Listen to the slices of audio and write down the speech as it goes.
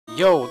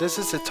Yo, this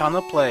is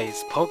Eternal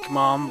Plays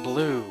Pokemon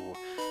Blue.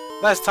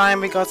 Last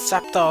time we got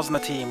Zapdos on the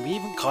team, we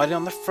even got it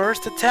on the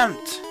first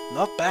attempt.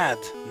 Not bad,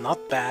 not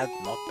bad,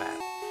 not bad.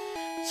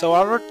 So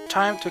our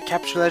time to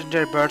capture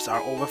legendary birds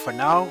are over for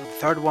now. The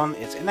third one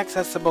is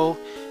inaccessible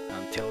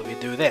until we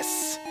do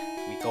this.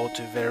 We go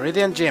to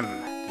Viridian Gym.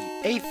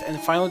 The 8th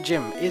and final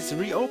gym is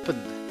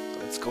reopened. So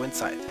let's go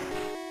inside.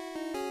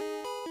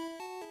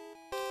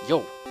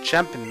 Yo,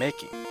 champion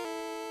making.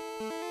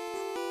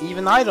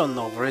 Even I don't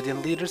know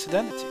Viridian leader's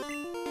identity.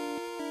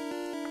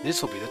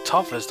 This will be the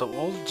toughest of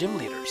all gym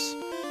leaders.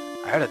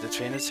 I heard that the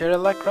trainers here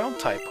like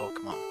ground-type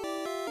Pokemon.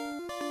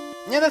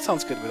 Yeah, that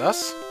sounds good with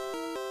us.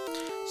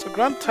 So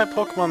ground-type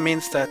Pokemon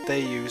means that they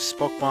use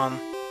Pokemon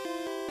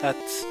that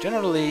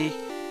generally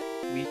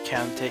we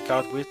can take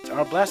out with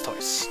our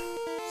Blastoise.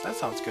 So that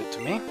sounds good to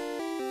me.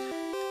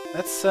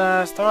 Let's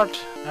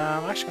start.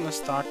 I'm actually going to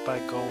start by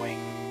going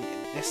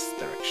in this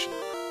direction.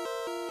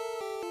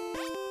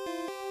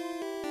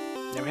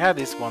 Yeah, we had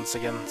this once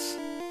again.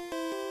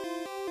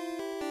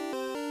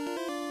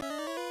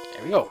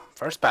 Here we go,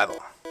 first battle.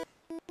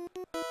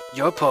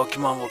 Your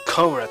Pokemon will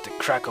cower at the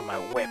crack of my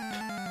whip.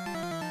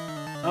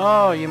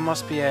 Oh, you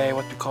must be a,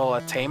 what we call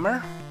a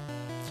tamer?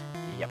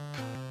 Yep.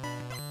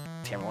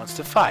 Tamer wants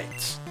to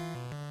fight.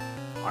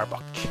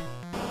 Arbok.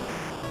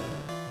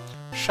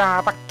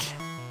 Shabak.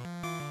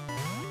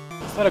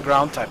 It's not a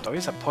ground type though,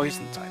 he's a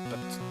poison type, but...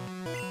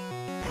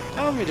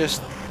 Now we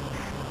just...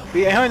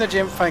 We are in the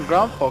gym find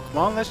ground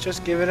Pokemon, let's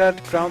just give it a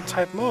ground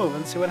type move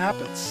and see what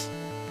happens.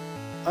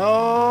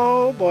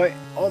 Oh boy,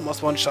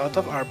 almost one shot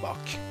of Arbok.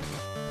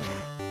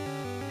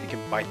 You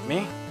can bite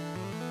me.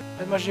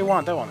 As much as you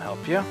want, that won't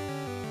help you.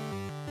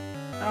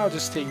 I'll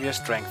just take your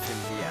strength in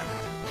the end.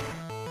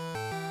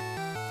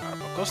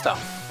 Arbok goes down.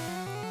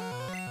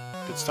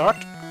 Good start.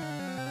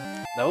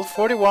 Level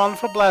 41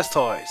 for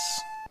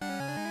Blastoise.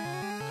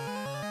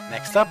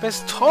 Next up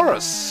is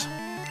Taurus.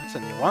 That's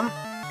a new one.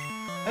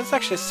 Let's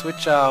actually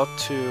switch out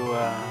to...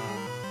 or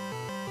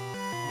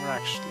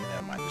actually,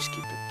 never mind, just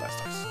keep it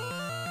Blastoise.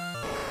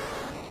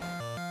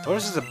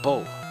 Taurus is a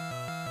bull.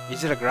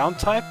 Is it a ground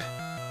type?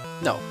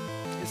 No,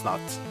 it's not.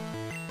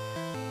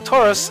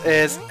 Taurus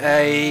is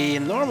a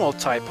normal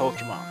type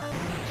Pokemon.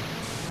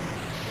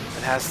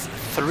 It has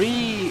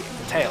 3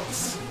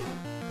 tails.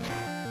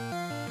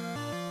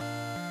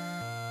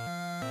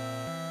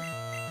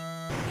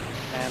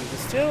 And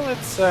still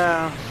it's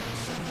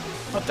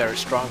not very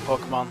strong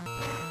Pokemon.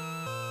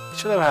 It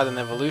should have had an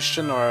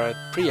evolution or a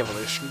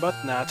pre-evolution, but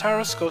nah,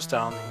 Taurus goes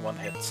down in one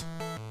hit.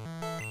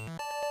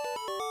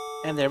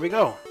 And there we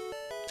go.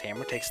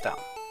 Tamer takes down.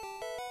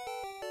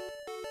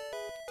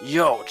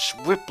 Yoch,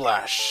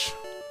 Whiplash.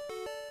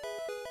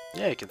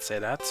 Yeah, you can say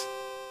that.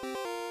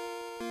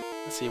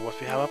 Let's see what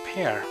we have up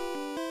here.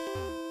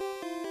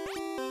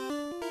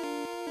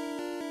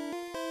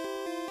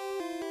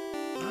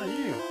 Ah,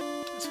 you.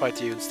 Let's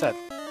fight you instead.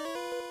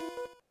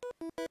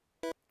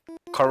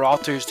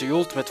 Karate is the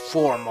ultimate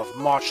form of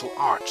martial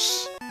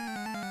arts.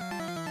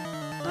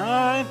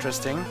 Ah,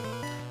 interesting.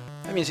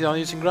 That means you're not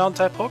using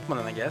ground-type Pokemon,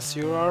 and I guess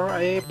you are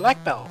a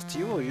black belt.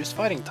 You will use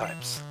fighting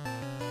types.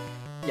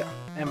 Yeah,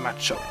 and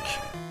Machoke.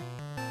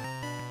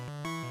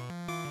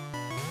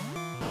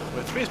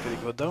 Well, 3 is pretty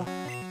good, though.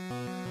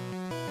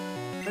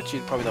 But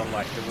you probably don't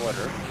like the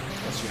water,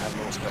 because you have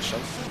no special.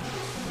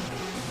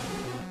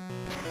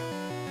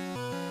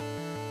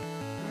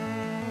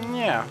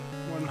 Yeah,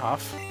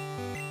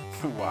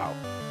 1.5. Wow.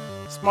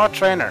 Smart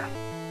trainer.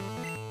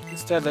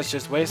 Instead, let's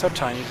just waste our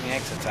time using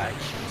X-Attack.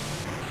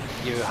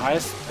 Give you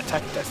highest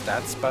attack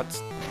stats, but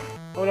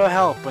what will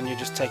help when you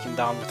just take him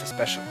down with a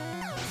special?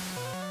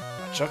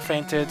 Machoke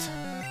fainted,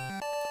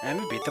 and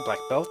we beat the black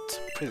belt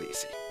pretty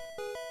easy.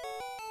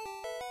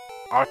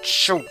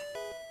 Achoo!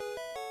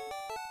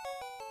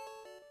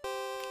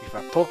 If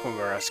my Pokemon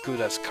were as good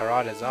as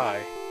Karate's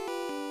Eye.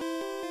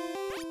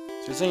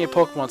 So you're saying your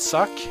Pokemon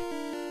suck?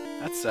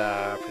 That's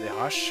pretty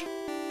harsh.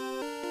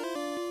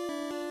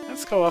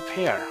 Let's go up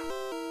here.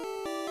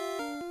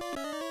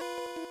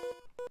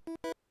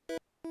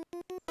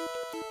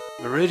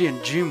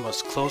 Viridian Gym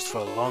was closed for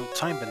a long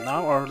time, but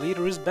now our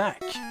leader is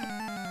back.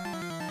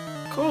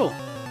 Cool.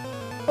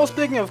 Well,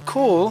 speaking of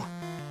cool,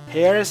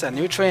 here is a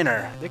new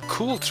trainer, the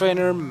Cool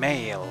Trainer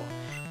Male.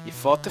 We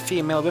fought the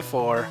female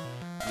before,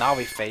 now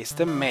we face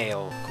the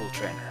male Cool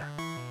Trainer.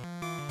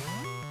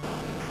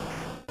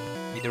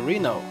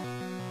 Midorino.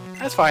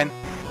 That's fine.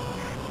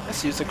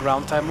 Let's use a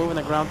ground type move in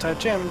a ground type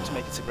gym to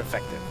make it super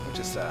effective, which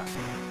is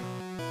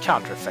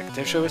counter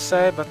effective, shall we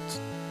say, but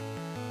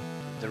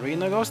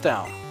Midorino goes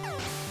down.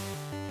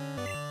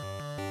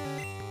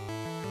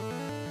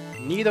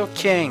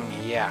 Nidoking,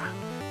 yeah.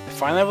 The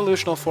final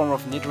evolutional form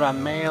of Nidoran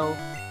male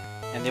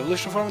and the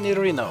evolutional form of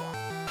Nidorino.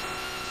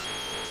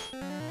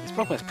 This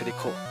Pokemon is pretty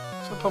cool.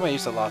 It's a Pokemon I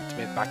used a lot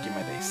back in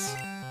my days.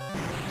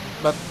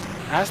 But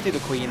as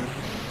Nidoqueen,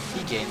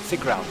 he gains the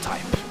ground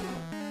type.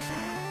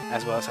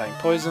 As well as having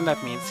poison,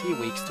 that means he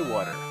weaks to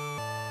water.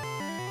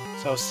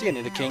 So see you,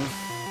 Nidoking.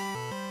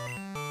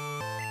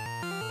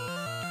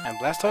 And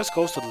Blastoise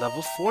goes to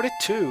level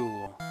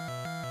 42.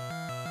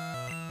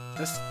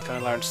 Let's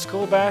gonna learn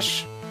School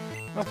Bash.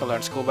 Not gonna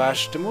learn School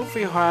Bash. The move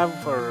we have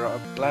for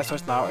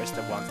Blastoise now is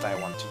the ones that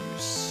I want to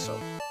use. So,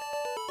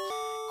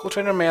 Cool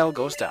Trainer Mail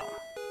goes down.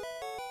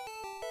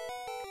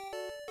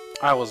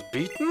 I was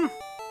beaten?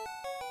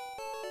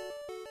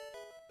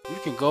 You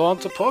can go on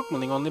to Pokemon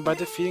League only by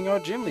defeating our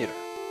gym leader.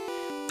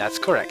 That's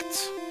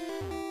correct.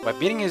 By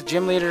beating his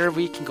gym leader,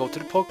 we can go to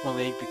the Pokemon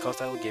League because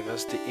that will give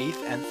us the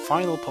 8th and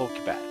final Poke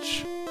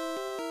Badge.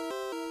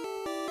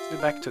 Let's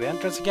go back to the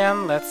entrance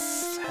again.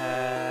 Let's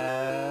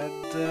head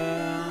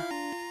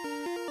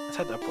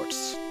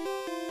upwards.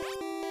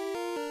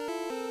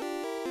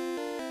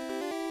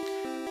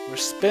 We're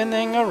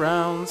spinning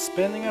around,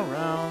 spinning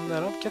around. I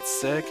don't get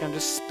sick, I'm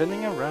just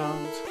spinning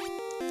around.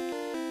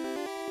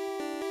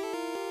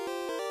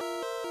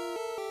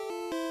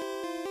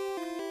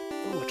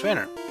 Ooh, a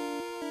trainer.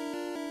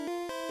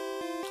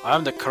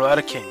 I'm the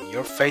Karate King.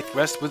 Your fate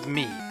rests with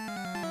me.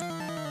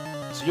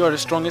 So you're the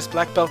strongest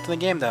black belt in the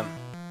game then,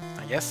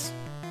 I guess.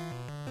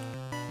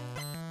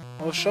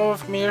 Well, show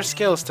off me your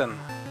skills then.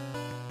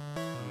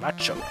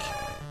 Machoke.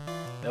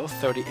 Level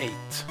 38.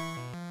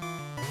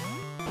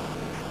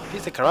 If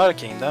he's the Karate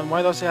King, then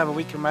why does he have a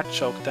weaker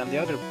Machoke than the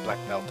other black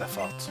belt I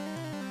fought?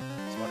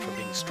 So much for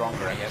being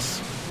stronger, I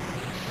guess.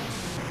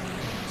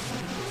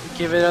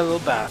 Give it a little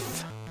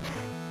bath.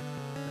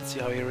 Let's see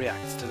how he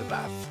reacts to the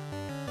bath.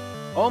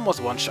 Almost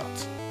one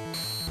shot.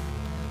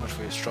 Much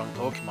for a strong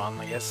Pokemon,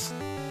 I guess.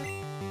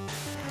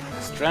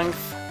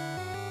 Strength.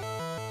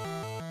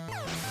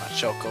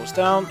 Machoke goes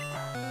down.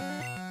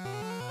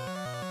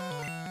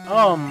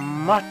 Oh,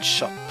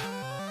 Machop.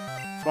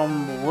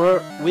 From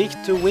weak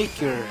to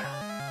weaker.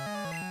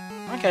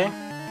 Okay.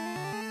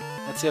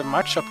 Let's see if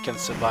Machop can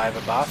survive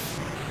a bath.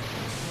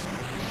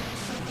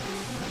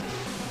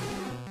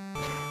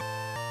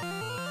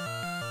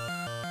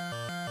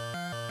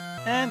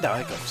 And down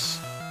it goes.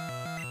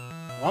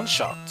 One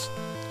shot.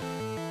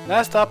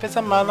 Last up is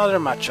another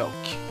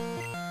Machoke.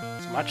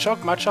 So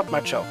Machoke, Machoke,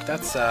 Machoke.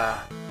 That's I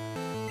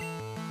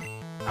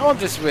want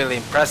this really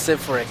impressive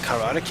for a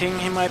Karate King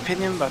in my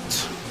opinion,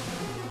 but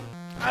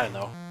I don't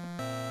know.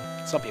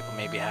 Some people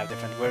maybe have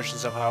different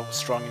versions of how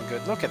strong and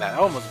good. Look at that,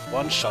 almost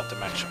one shot the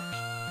Machoke.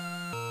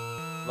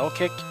 Low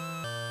kick.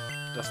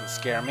 Doesn't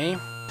scare me.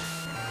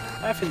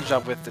 I finish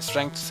up with the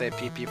strength to save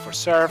PP for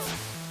Surf.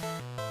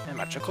 And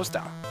Machoke goes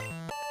down.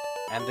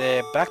 And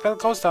the black belt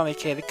goes down,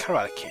 aka the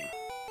Karate King.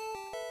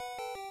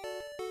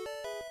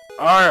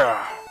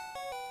 Arrgh!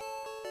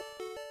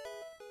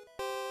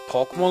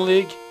 Pokemon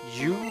League,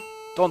 you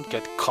don't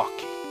get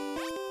cocky.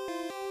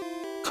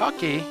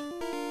 Cocky?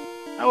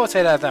 I would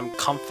say that I'm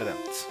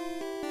confident.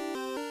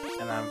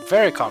 And I'm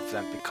very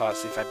confident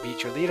because if I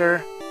beat your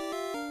leader,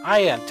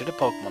 I enter the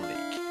Pokemon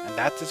League. And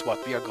that is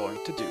what we are going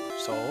to do.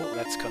 So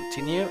let's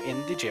continue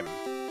in the gym.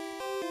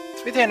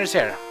 3 trainers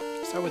here.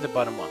 Start with the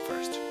bottom one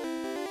first.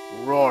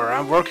 Roar,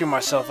 I'm working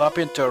myself up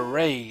into a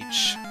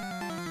rage.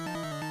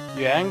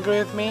 You angry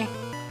with me?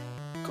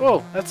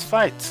 Cool, let's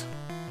fight.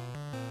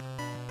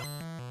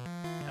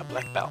 A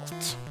black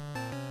belt.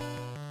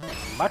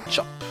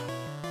 Machop.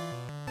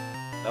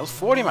 Level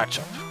 40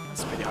 Machop.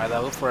 That's pretty high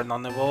level for a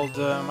non-evolved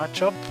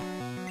Machop.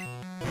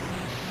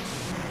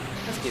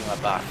 Let's give him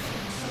a bath.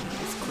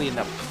 Let's clean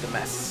up the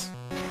mess.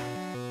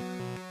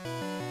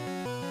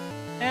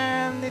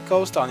 And it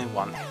goes down in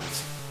one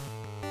hit.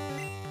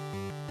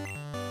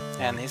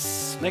 And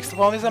his next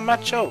opponent is a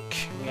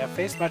Machoke. We have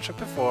faced Machoke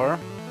before.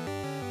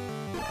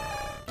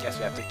 Guess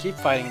we have to keep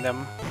fighting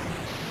them.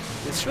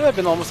 This should have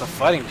been almost a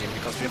fighting gym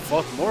because we have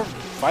fought more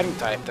fighting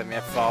type than we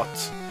have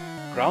fought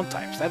ground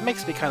types. That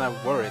makes me kind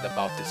of worried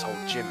about this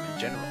whole gym in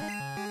general.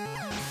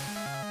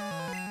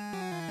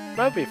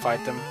 But we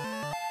fight them.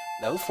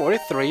 Level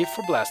 43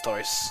 for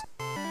Blastoise.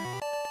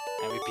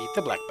 And we beat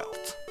the black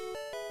belt.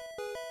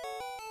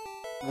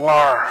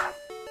 War!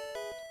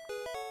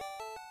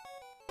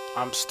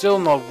 I'm still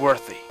not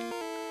worthy.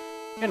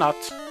 You're not.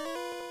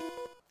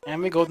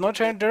 And we got no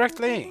trainer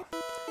directly.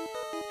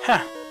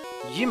 Huh,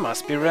 you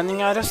must be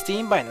running out of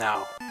steam by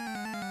now.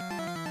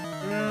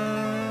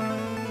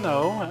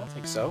 No, I don't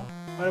think so.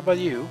 What about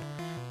you?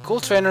 Cool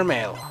Trainer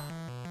Male.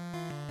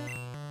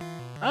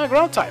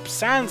 Ground type,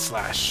 Sand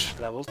Slash,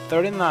 level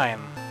 39.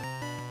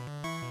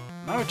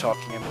 Now we're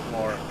talking a bit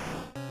more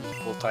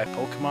equal type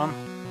Pokemon.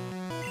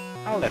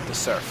 I'll let the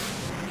Surf.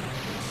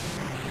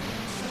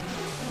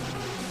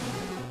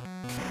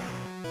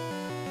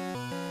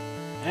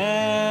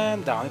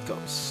 And down it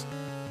goes.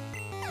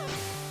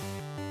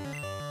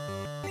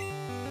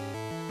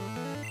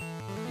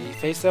 He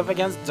faced off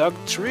against Doug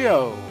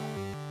Trio.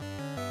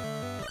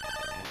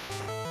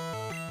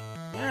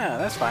 Yeah,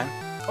 that's fine.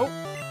 Oh,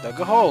 dug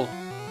a hole.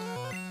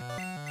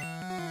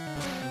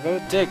 Go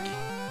dig.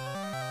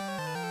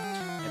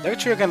 Yeah, Doug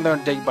Trio can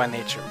learn dig by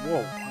nature.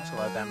 Whoa, that's a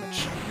lot of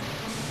damage.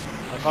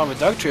 The problem with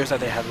Doug Trio is that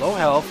they have low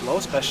health, low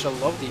special,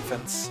 low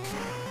defense.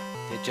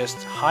 They're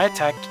just high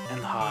attack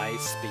and high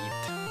speed.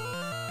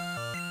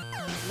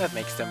 That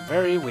makes them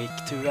very weak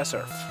to a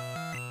Surf.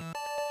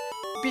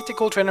 Beat the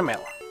Cool Trainer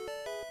Male.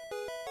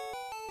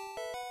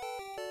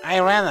 I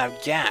ran out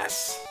of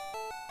gas.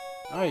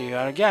 Oh, you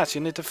are a gas.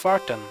 You need to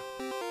fart then.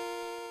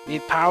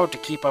 Need power to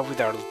keep up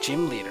with our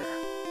gym leader.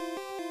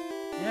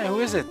 Yeah, who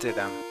is it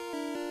then?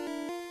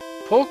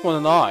 Pokemon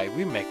and I,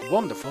 we make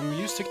wonderful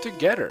music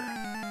together.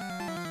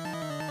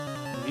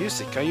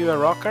 Music, are you a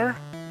rocker?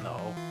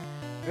 No.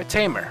 You're a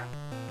tamer.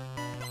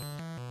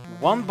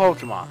 One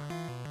Pokemon.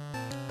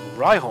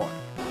 Rhyhorn.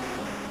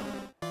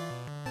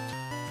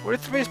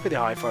 43 is pretty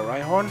high for a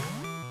Rhyhorn.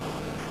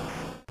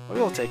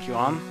 We'll take you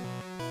on.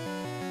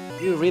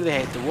 You really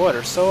hate the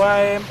water, so I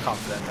am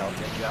confident I'll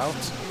take you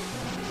out.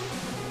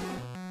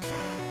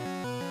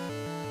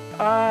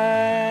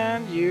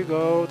 And you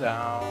go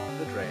down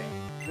the drain.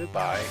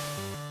 Goodbye.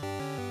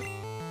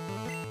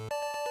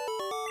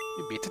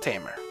 You beat the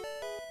tamer.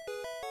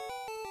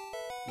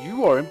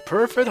 You are in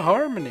perfect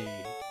harmony.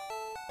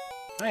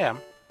 I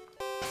am.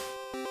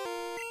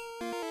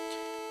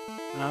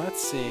 Now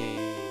let's see.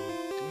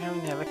 Do we have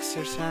any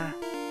elixirs here?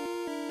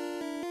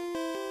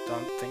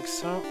 Don't think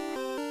so.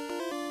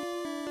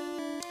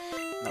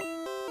 No.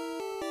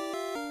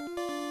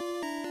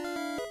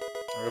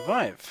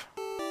 Revive.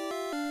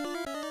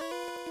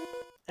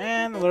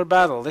 And another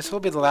battle. This will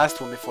be the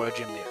last one before a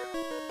gym leader.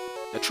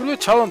 The truly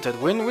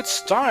talented win with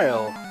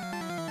style.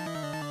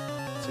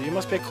 So you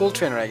must be a cool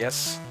trainer, I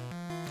guess.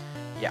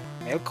 Yeah,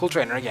 male cool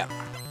trainer again.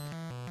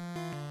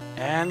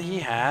 And he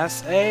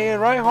has a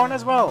Rhyhorn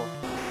as well.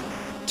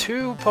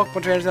 2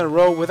 Pokemon trainers in a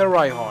row with a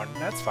Rhyhorn.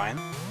 That's fine.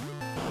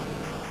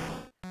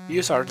 We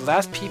use our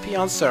last PP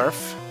on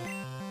Surf.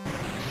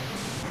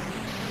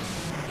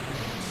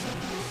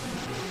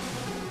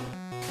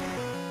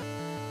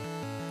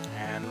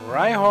 And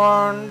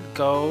Rhyhorn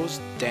goes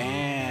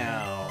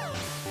down.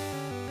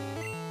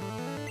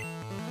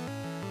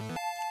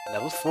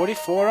 Level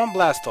 44 on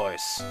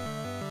Blastoise.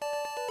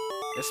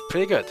 It's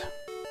pretty good.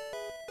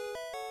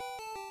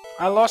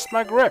 I lost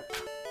my grip.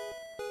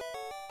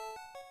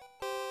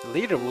 The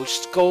leader will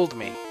scold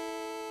me.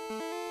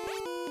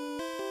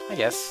 I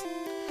guess.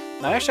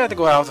 Now I actually have to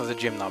go out of the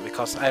gym now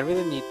because I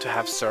really need to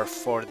have Surf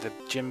for the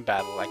gym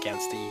battle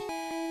against the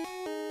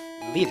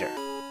leader.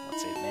 Not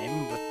say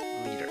name, but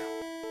leader.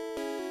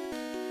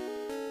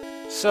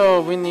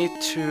 So we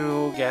need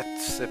to get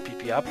the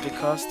PP up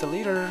because the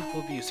leader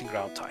will be using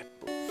ground type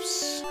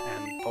moves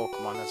and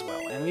Pokemon as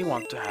well. And we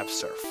want to have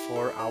Surf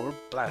for our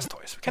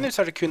Blastoise. We can use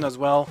Articuno as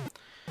well,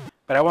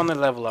 but I want to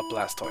level up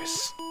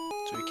Blastoise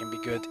so we can be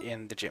good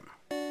in the gym.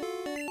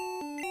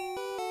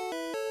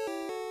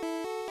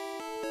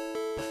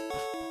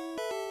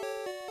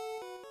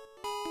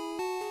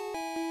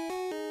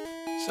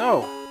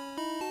 So,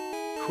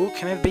 who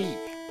can it be?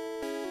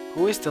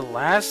 Who is the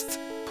last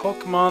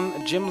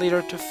Pokemon gym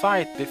leader to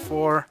fight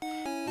before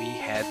we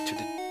head to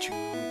the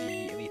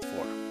Elite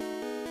Four?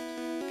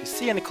 If you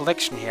see in the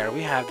collection here,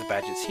 we have the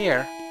badges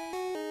here,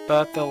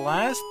 but the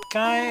last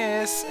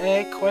guy is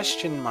a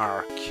question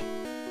mark.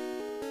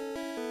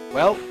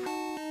 Well,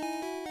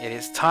 it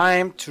is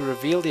time to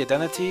reveal the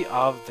identity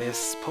of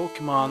this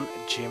Pokemon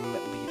gym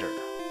leader.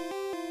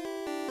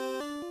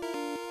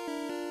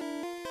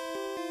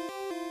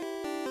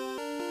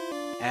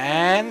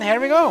 And here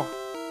we go.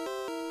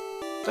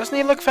 Doesn't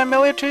he look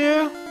familiar to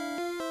you?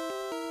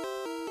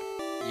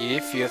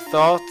 If you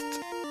thought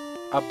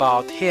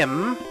about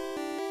him,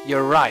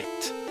 you're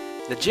right.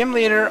 The gym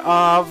leader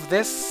of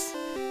this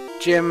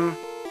gym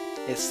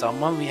is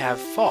someone we have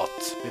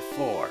fought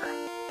before.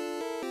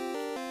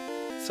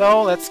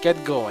 So let's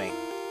get going.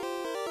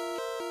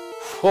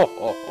 Ho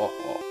ho ho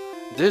ho.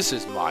 This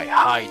is my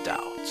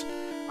hideout.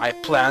 I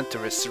plan to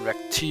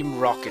resurrect Team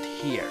Rocket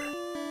here.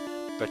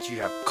 But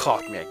you have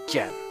caught me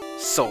again,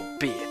 so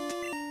be it.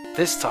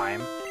 This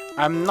time,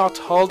 I'm not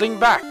holding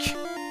back.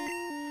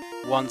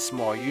 Once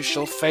more, you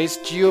shall face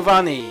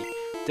Giovanni,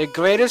 the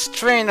greatest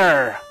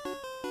trainer.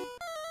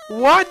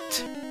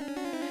 What?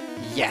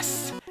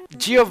 Yes,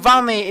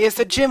 Giovanni is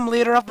the gym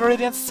leader of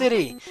Viridian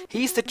City.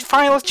 He's the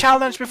final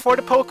challenge before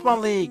the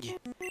Pokemon League.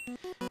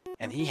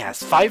 And he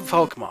has 5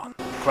 Pokemon,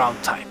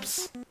 ground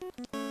types.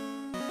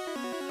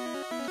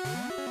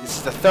 This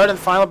is the third and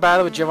final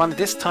battle with Giovanni.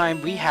 This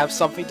time we have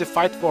something to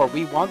fight for.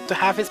 We want to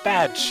have his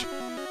badge.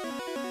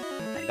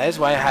 And that is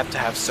why I have to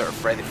have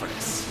Surf ready for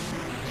this.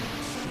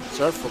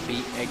 Surf will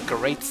be a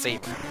great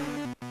saver.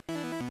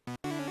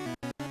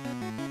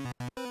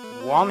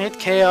 1-hit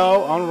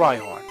KO on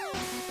Rhyhorn.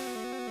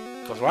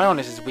 Because Rhyhorn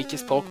is his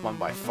weakest Pokemon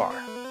by far.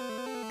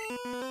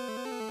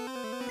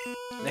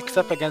 Next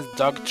up against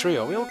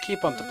Dugtrio, we'll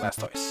keep on to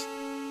Blastoise.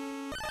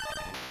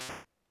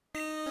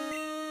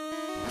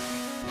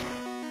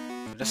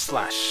 The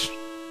slash.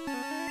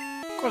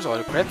 Of course,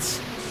 auto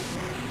crits.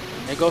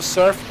 Here goes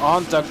Surf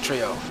on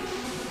Dugtrio.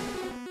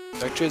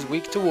 Dugtrio is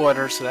weak to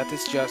water, so that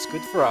is just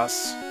good for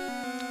us.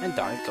 And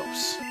down it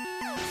goes.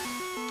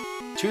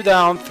 2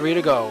 down, 3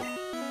 to go.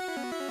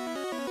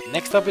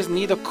 Next up is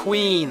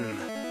Nidoqueen.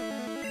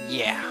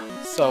 Yeah,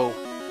 so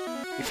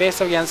we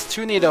face against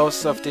 2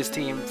 Nidos of this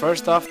team.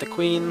 First off, the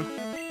Queen.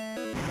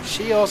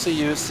 She also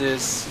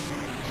uses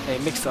a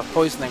mix of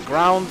poison and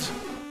ground.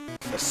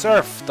 The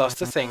Surf does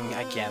the thing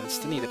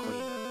against the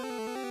Nidoqueen.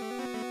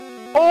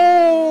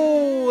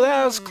 Oh,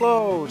 that was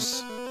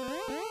close!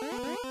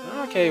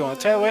 Okay, you wanna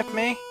tail whip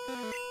me?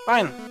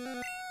 Fine.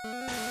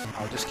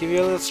 I'll just give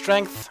you a little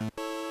strength.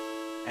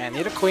 And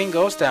Nidoqueen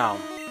goes down.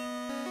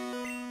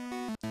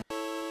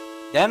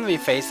 Then we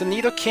face the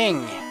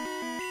Nidoking.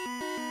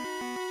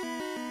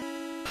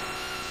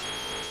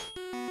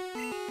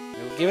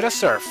 We'll give it a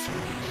surf.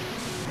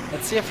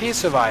 Let's see if he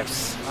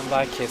survives,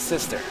 unlike his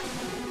sister,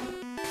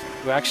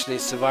 who actually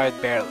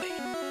survived barely.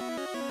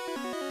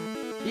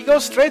 He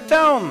goes straight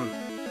down!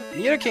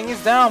 Nidoking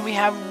is down. We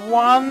have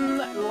one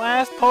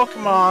last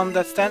Pokemon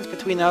that stands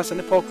between us and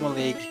the Pokemon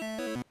League.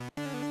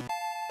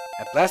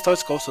 And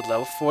Blastoise goes to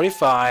level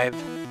 45.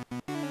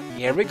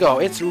 Here we go,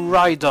 it's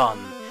Rhydon,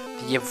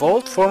 the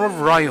evolved form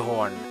of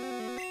Rhyhorn.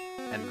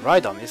 And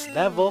Rhydon is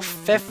level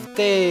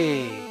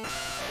 50.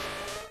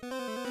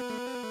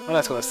 Well,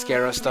 that's gonna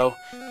scare us though.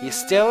 He's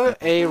still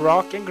a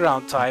rock and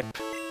ground type,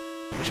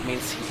 which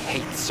means he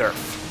hates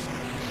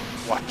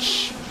surf.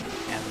 Watch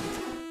and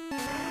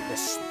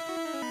listen.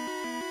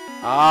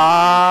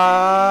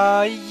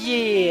 Ah,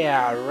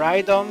 yeah,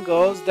 Rhydon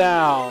goes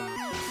down.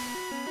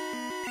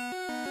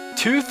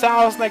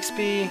 2000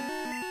 XP,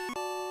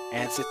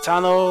 and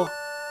Citano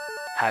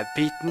have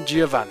beaten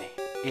Giovanni.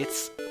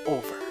 It's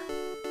over.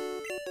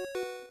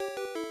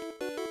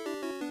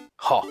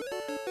 Ha,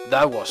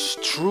 that was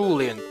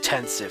truly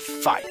intensive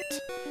fight.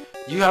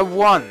 You have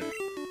won.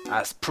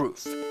 As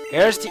proof,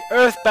 here's the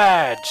Earth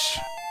Badge.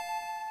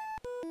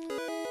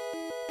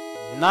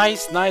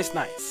 Nice, nice,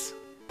 nice.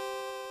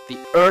 The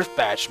Earth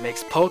Badge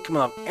makes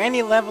Pokemon of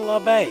any level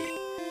obey.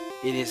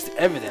 It is the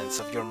evidence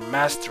of your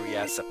mastery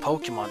as a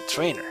Pokemon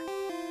trainer.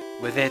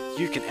 With it,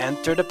 you can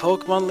enter the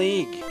Pokemon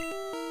League.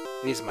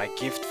 It is my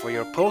gift for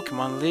your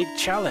Pokemon League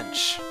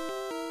challenge.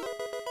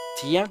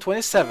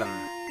 TM27.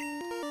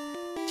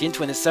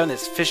 TM27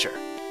 is Fisher.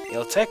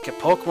 He'll take a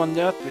Pokemon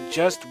nut with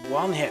just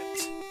one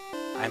hit.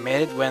 I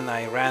made it when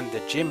I ran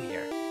the gym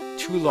here,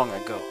 too long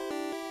ago.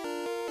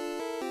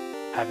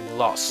 Having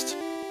lost,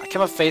 I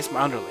cannot face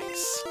my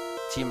underlings.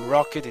 Team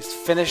Rocket is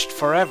finished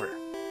forever.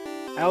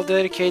 I'll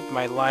dedicate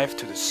my life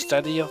to the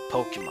study of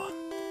Pokemon.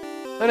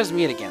 Let us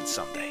meet again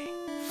someday.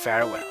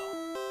 Farewell.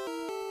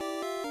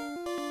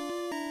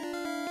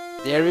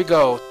 There we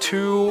go,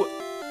 2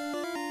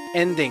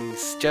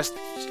 endings just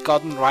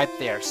gotten right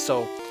there.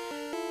 So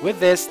with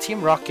this,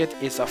 Team Rocket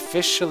is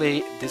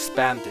officially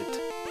disbanded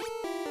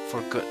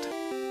for good.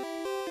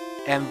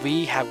 And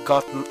we have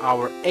gotten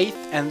our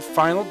 8th and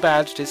final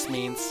badge. This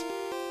means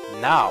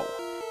now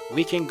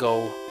we can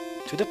go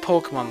to the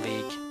Pokemon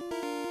League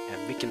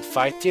and we can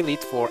fight the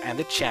Elite Four and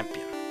the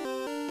champion.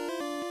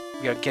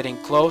 We are getting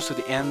close to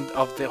the end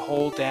of the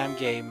whole damn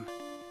game.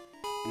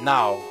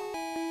 Now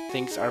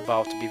things are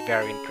about to be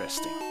very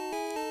interesting.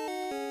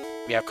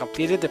 We have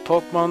completed the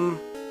Pokemon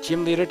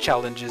Gym Leader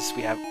challenges.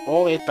 We have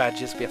all 8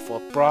 badges. We have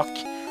fought Brock,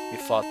 we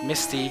fought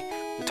Misty,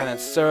 Lieutenant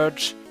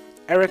Surge,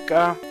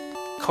 Erica,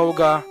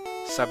 Koga,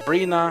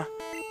 Sabrina,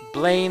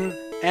 Blaine,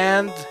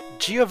 and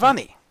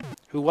Giovanni,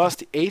 who was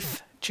the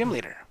 8th gym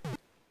leader.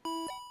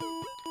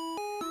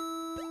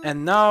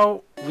 And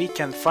now we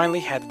can finally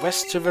head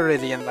west to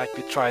Viridian like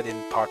we tried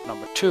in part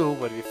number 2,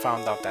 where we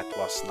found out that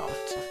was not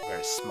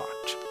very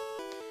smart.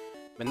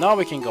 But now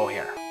we can go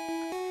here.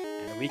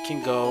 And we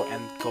can go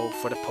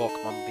for the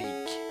Pokemon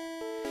League.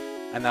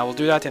 And I will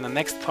do that in the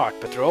next part,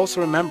 but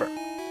also remember,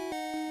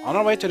 on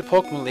our way to the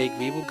Pokemon League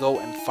we will go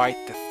and fight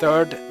the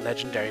 3rd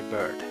legendary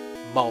bird,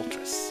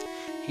 Moltres.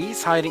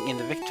 He's hiding in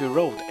the Victory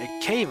Road, a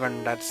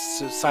cavern that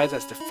serves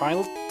as the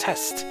final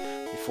test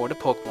before the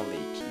Pokemon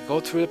League. You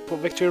go through the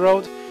Victory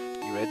Road,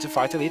 you're ready to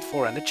fight Elite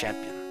Four and the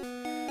champion.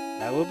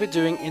 That we'll be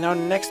doing in our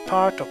next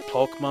part of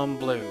Pokemon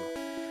Blue.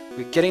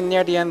 We're getting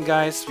near the end,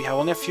 guys. We have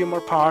only a few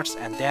more parts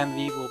and then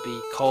we will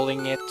be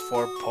calling it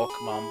for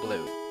Pokemon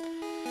Blue.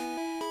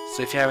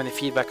 So if you have any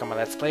feedback on my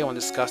Let's Play or want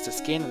to discuss this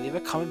game, leave a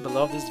comment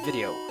below this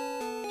video.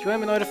 If you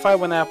want to be notified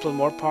when I upload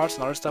more parts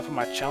and other stuff on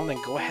my channel,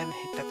 then go ahead and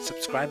hit that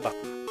subscribe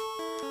button.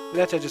 With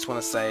that, I just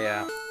want to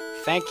say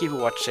thank you for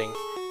watching,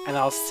 and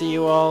I'll see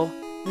you all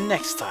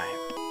next time.